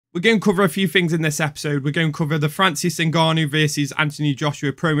We're going to cover a few things in this episode. We're going to cover the Francis Ngannou versus Anthony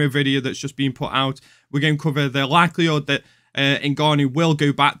Joshua promo video that's just been put out. We're going to cover the likelihood that Ngannou will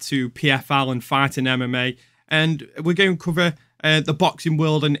go back to PFL and fight in MMA. And we're going to cover the boxing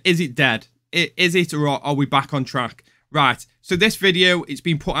world and is it dead? Is it, or are we back on track? Right, so this video, it's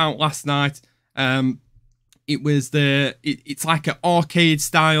been put out last night. It's like an arcade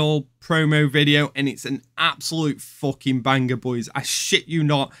style promo video and it's an absolute fucking banger, boys. I shit you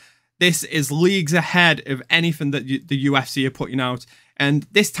not. This is leagues ahead of anything that the UFC are putting out. And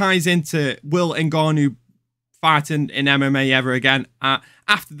this ties into, will Ngannou fighting in MMA ever again?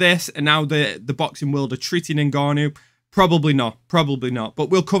 After this, and now the boxing world are treating Ngannou, probably not, but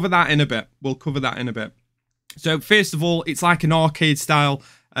we'll cover that in a bit. So first of all, it's like an arcade style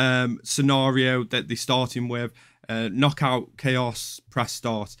scenario that they're starting with. Knockout, chaos, press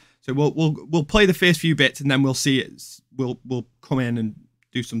start. So we'll play the first few bits and then we'll see it. We'll come in and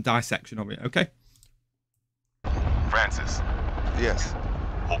do some dissection of it. Okay. Francis. Yes.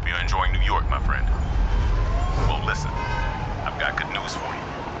 Hope you're enjoying New York, my friend. Well, listen, I've got good news for you.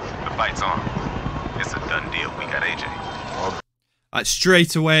 The fight's on. It's a done deal. We got AJ. Like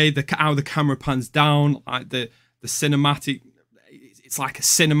straight away, how the camera pans down, like the cinematic. It's like a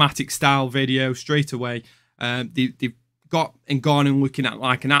cinematic style video straight away. They've got Ngannou looking at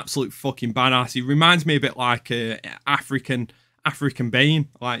like an absolute fucking badass. He reminds me a bit like African Bane.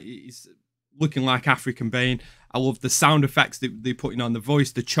 Like he's looking like African Bane. I love the sound effects that they're putting on, the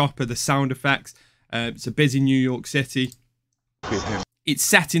voice, the chopper, the sound effects. It's a busy New York City. It's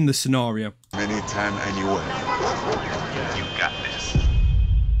set in the scenario. Anytime, anywhere. You got this.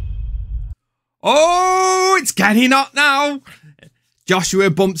 Oh, it's getting hot now. Joshua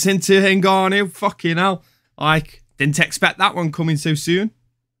bumps into Ngannou. Fucking hell. Like, didn't expect that one coming so soon.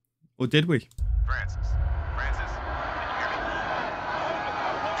 Or did we? Francis, can you hear me?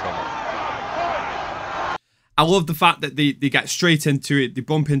 I love the fact that they get straight into it. They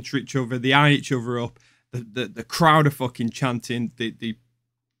bump into each other. They eye each other up. The crowd are fucking chanting. They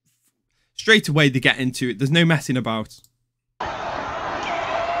straight away they get into it. There's no messing about.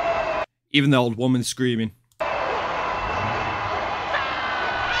 Even the old woman screaming.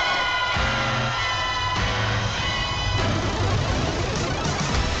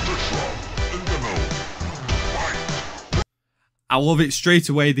 I love it straight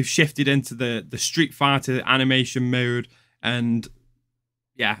away. They've shifted into the Street Fighter animation mode, and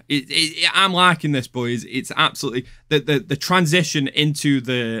yeah, I'm liking this, boys. It's absolutely the transition into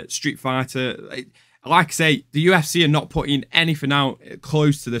the Street Fighter. Like I say, the UFC are not putting anything out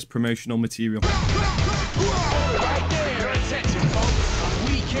close to this promotional material.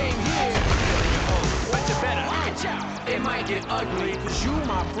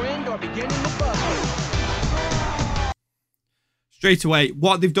 Straight away,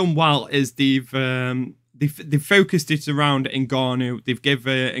 what they've done well is they've focused it around Ngannou. They've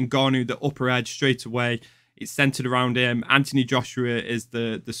given Ngannou the upper edge straight away. It's centered around him. Anthony Joshua is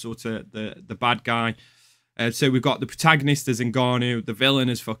the sort of the bad guy. So we've got the protagonist as Ngannou, the villain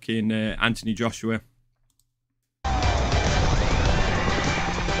is fucking Anthony Joshua.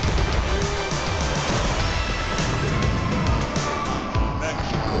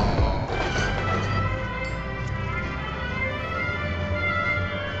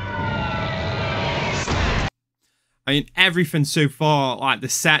 I mean, everything so far, like the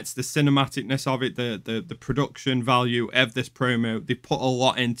sets, the cinematicness of it, the production value of this promo, they put a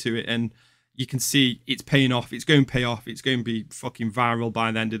lot into it, and you can see it's paying off. It's going to pay off. It's going to be fucking viral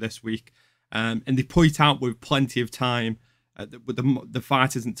by the end of this week. And they put it out with plenty of time. With the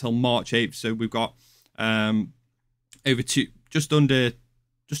fight isn't until March 8th, so we've got just under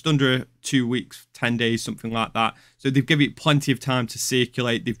 2 weeks, 10 days, something like that. So they've given it plenty of time to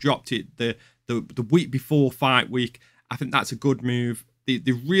circulate. They've dropped it the week before fight week. I think that's a good move. They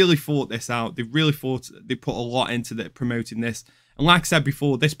really thought this out. They put a lot into promoting this. And like I said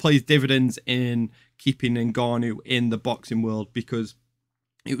before, this plays dividends in keeping Ngannou in the boxing world, because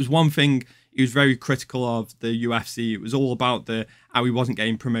it was one thing he was very critical of the UFC. It was all about how he wasn't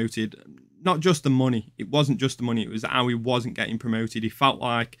getting promoted. Not just the money. It wasn't just the money. It was how he wasn't getting promoted. He felt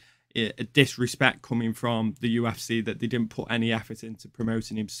like a disrespect coming from the UFC that they didn't put any effort into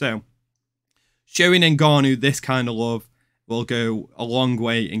promoting him. So showing Ngannou this kind of love will go a long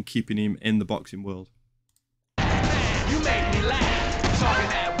way in keeping him in the boxing world. You make me laugh, talking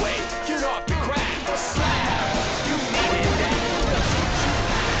that way. Get off the crack or slap. You needed that.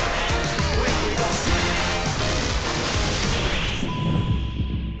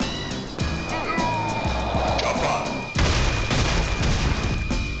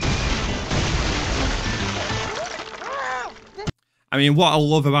 I mean, what I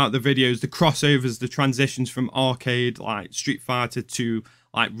love about the videos, the crossovers, the transitions from arcade, like Street Fighter, to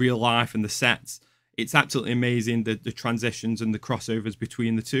like real life and the sets. It's absolutely amazing, the transitions and the crossovers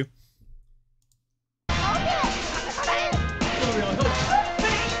between the two.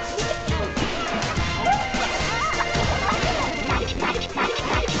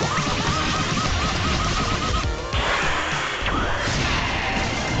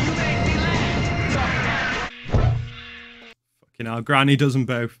 Fucking hell, Granny does them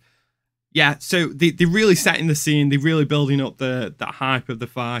both. Yeah, so they're really setting the scene. They're really building up the hype of the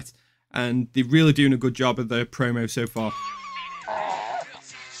fight. And they're really doing a good job of the promo so far.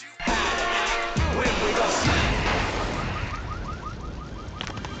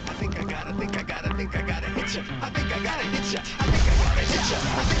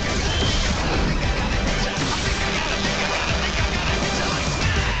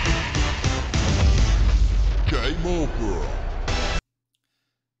 Game over.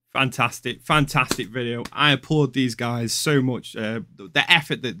 Fantastic video. I applaud these guys so much. The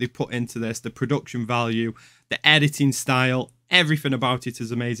effort that they put into this, the production value, the editing style, everything about it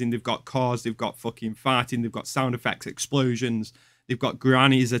is amazing. They've got cars, they've got fucking fighting, they've got sound effects, explosions, they've got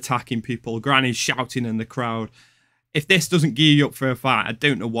grannies attacking people, grannies shouting in the crowd. If this doesn't gear you up for a fight, I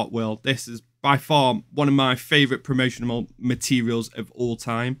don't know what will. This is by far one of my favorite promotional materials of all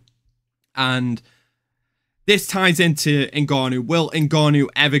time. And this ties into Ngannou. Will Ngannou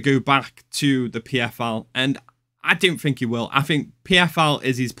ever go back to the PFL? And I don't think he will. I think PFL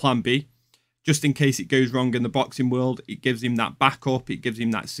is his plan B, just in case it goes wrong in the boxing world. It gives him that backup. It gives him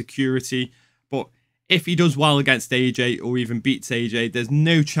that security. But if he does well against AJ or even beats AJ, there's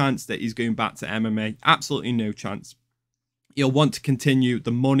no chance that he's going back to MMA. Absolutely no chance. He'll want to continue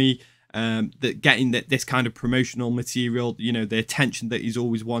the money, getting this kind of promotional material, you know, the attention that he's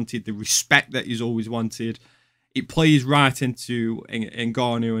always wanted, the respect that he's always wanted. It plays right into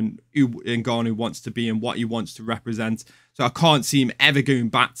Ngannou and who Ngannou wants to be and what he wants to represent. So I can't see him ever going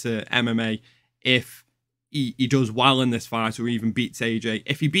back to MMA if he does well in this fight or even beats AJ.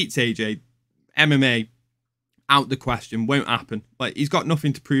 If he beats AJ, MMA, out the question, won't happen. Like, he's got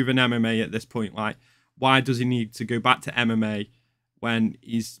nothing to prove in MMA at this point. Like, why does he need to go back to MMA when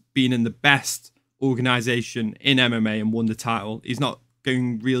he's been in the best organization in MMA and won the title? He's not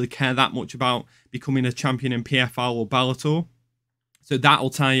going to really care that much about becoming a champion in PFL or Bellator. So that'll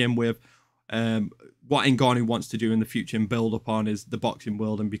tie in with what Ngannou wants to do in the future and build upon is the boxing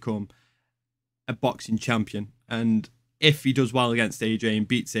world and become a boxing champion. And if he does well against AJ and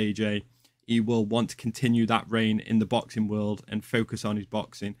beats AJ, he will want to continue that reign in the boxing world and focus on his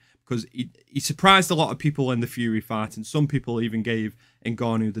boxing, because he surprised a lot of people in the Fury fight, and some people even gave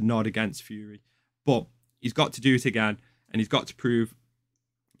Ngannou the nod against Fury. But he's got to do it again, and he's got to prove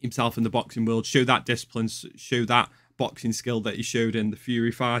himself in the boxing world, show that discipline, show that boxing skill that he showed in the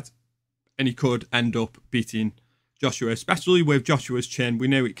Fury fight, and he could end up beating Joshua, especially with Joshua's chin. We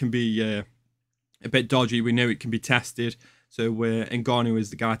know it can be a bit dodgy, we know it can be tested, so Ngannou is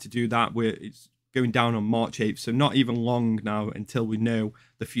the guy to do that. It's going down on March 8th, so not even long now until we know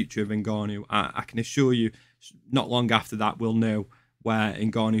the future of Ngannou. I can assure you, not long after that, we'll know where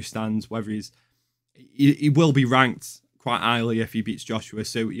Ngannou stands, whether he will be ranked quite highly if he beats Joshua,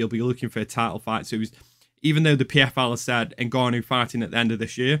 so he'll be looking for a title fight. So even though the PFL has said Ngannou fighting at the end of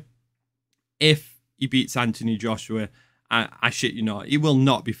this year, if he beats Anthony Joshua, I shit you not, he will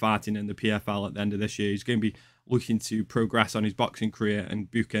not be fighting in the PFL at the end of this year. He's going to be looking to progress on his boxing career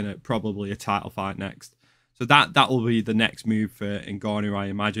and book in probably a title fight next. So that will be the next move for Ngannou, I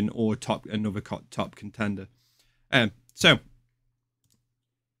imagine, or another top contender. So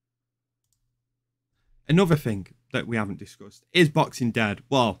another thing that we haven't discussed is boxing dead.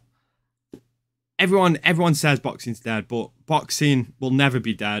 Well, everyone says boxing's dead, but boxing will never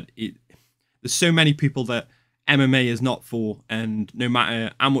be dead. There's so many people that MMA is not for, and no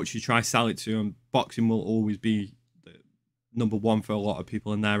matter how much you try to sell it to them, boxing will always be the number one for a lot of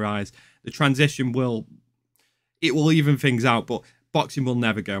people in their eyes. The transition will even things out, but boxing will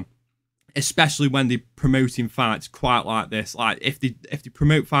never go, especially when they're promoting fights quite like this. Like, if they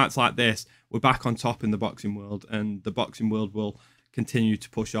promote fights like this, we're back on top in the boxing world, and the boxing world will continue to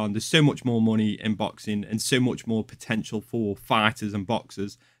push on. There's so much more money in boxing and so much more potential for fighters and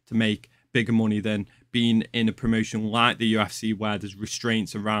boxers to make bigger money than being in a promotion like the UFC, where there's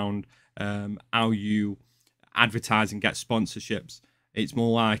restraints around how you advertise and get sponsorships. It's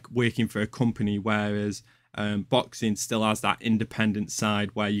more like working for a company, whereas boxing still has that independent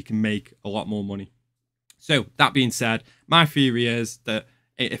side where you can make a lot more money. So that being said, my theory is that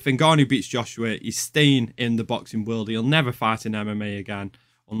if Ngannou beats Joshua, he's staying in the boxing world. He'll never fight in MMA again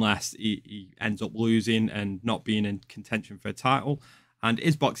unless he ends up losing and not being in contention for a title. And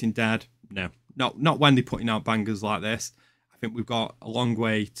is boxing dead? No, not when they're putting out bangers like this. I think we've got a long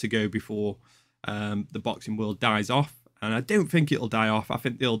way to go before the boxing world dies off. And I don't think it'll die off. I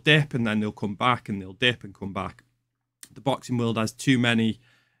think they'll dip and then they'll come back, and they'll dip and come back. The boxing world has too many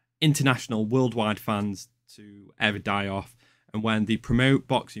international, worldwide fans to ever die off. And when they promote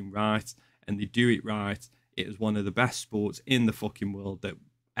boxing right and they do it right, it is one of the best sports in the fucking world that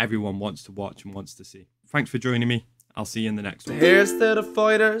everyone wants to watch and wants to see. Thanks for joining me. I'll see you in the next one. Here's to the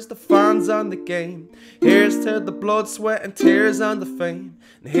fighters, the fans and the game. Here's to the blood, sweat and tears and the fame.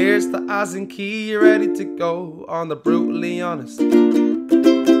 And here's to Az and Key, ready to go on the brutally honest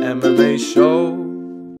MMA show.